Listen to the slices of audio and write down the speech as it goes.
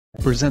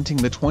Presenting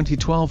the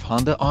 2012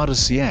 Honda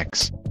Odyssey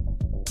X.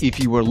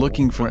 If you are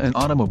looking for an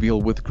automobile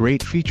with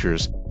great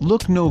features,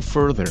 look no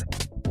further.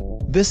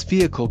 This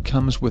vehicle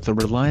comes with a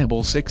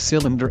reliable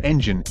 6-cylinder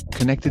engine,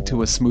 connected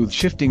to a smooth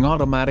shifting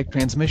automatic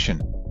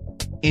transmission.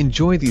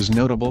 Enjoy these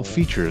notable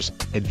features: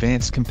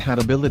 advanced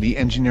compatibility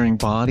engineering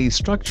body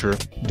structure,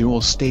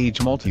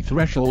 dual-stage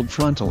multi-threshold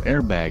frontal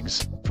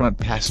airbags, front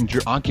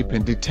passenger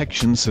occupant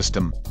detection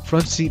system,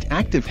 front seat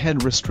active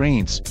head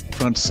restraints,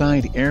 front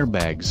side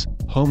airbags,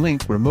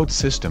 HomeLink remote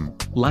system,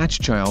 latch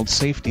child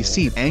safety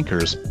seat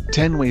anchors,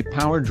 10-way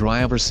power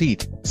driver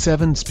seat,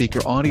 7-speaker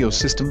audio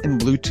system and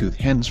Bluetooth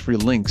hands-free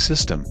link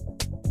system.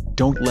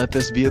 Don't let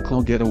this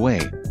vehicle get away.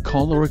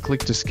 Call or click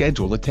to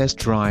schedule a test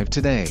drive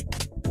today.